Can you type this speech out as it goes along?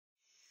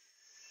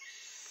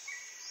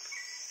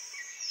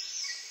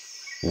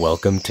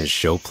Welcome to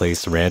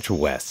Showplace Ranch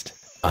West,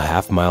 a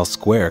half-mile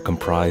square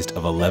comprised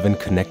of 11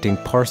 connecting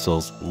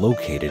parcels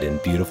located in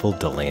beautiful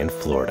Deland,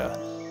 Florida.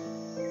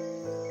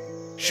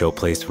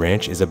 Showplace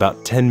Ranch is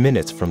about 10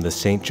 minutes from the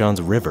St.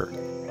 Johns River,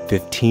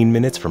 15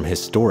 minutes from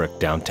historic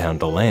downtown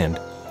Deland,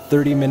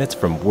 30 minutes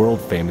from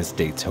world-famous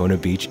Daytona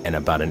Beach, and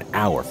about an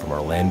hour from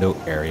Orlando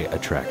area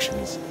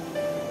attractions.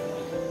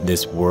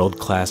 This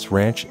world-class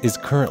ranch is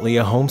currently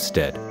a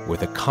homestead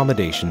with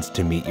accommodations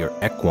to meet your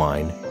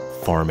equine,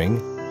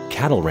 farming,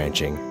 cattle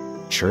ranching,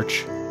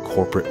 church,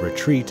 corporate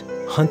retreat,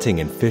 hunting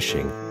and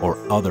fishing, or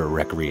other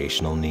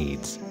recreational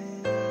needs.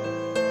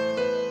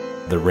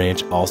 The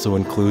ranch also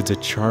includes a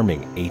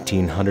charming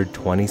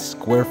 1,820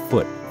 square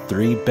foot,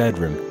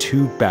 3-bedroom,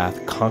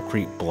 2-bath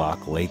concrete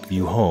block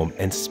lakeview home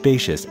and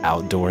spacious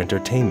outdoor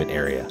entertainment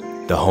area.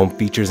 The home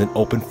features an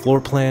open floor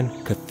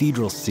plan,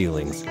 cathedral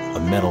ceilings, a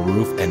metal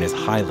roof, and is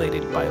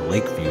highlighted by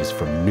lake views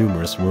from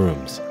numerous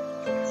rooms.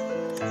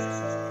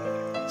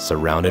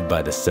 Surrounded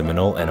by the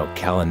Seminole and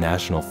Ocala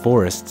National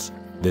Forests,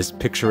 this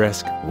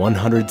picturesque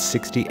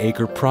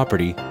 160-acre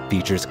property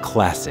features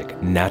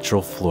classic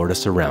natural Florida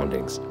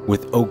surroundings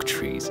with oak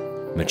trees,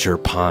 mature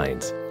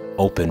pines,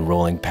 open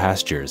rolling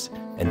pastures,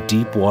 and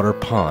deep water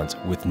ponds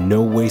with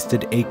no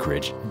wasted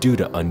acreage due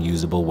to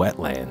unusable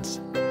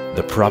wetlands.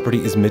 The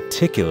property is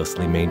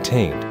meticulously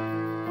maintained.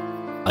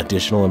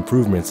 Additional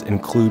improvements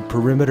include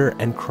perimeter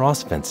and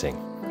cross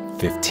fencing,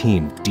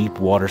 15 deep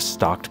water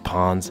stocked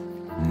ponds,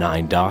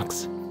 9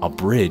 docks, a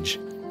bridge,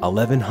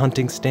 11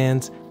 hunting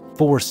stands,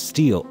 4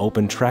 steel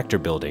open tractor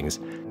buildings,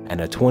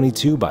 and a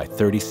 22 by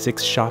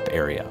 36 shop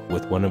area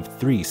with one of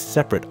 3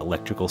 separate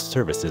electrical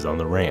services on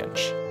the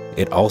ranch.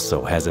 It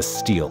also has a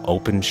steel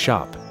open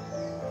shop.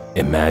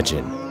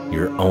 Imagine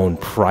your own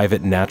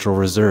private natural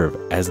reserve,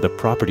 as the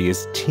property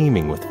is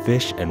teeming with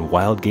fish and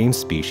wild game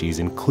species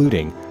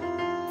including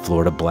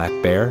Florida black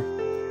bear,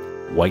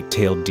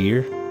 whitetail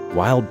deer,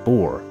 wild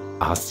boar,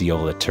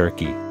 Osceola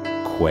turkey,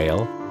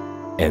 quail,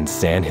 and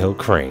Sandhill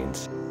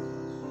cranes.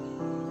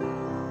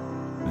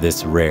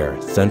 This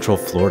rare Central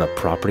Florida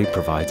property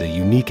provides a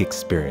unique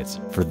experience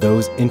for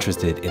those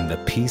interested in the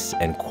peace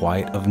and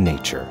quiet of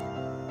nature,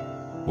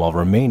 while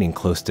remaining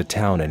close to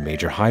town and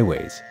major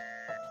highways.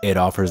 It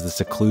offers the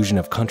seclusion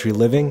of country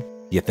living,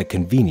 yet the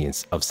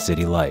convenience of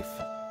city life.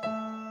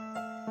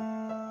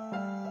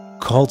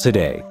 Call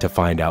today to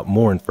find out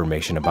more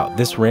information about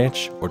this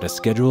ranch or to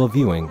schedule a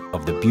viewing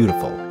of the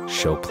beautiful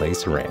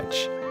Showplace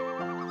Ranch.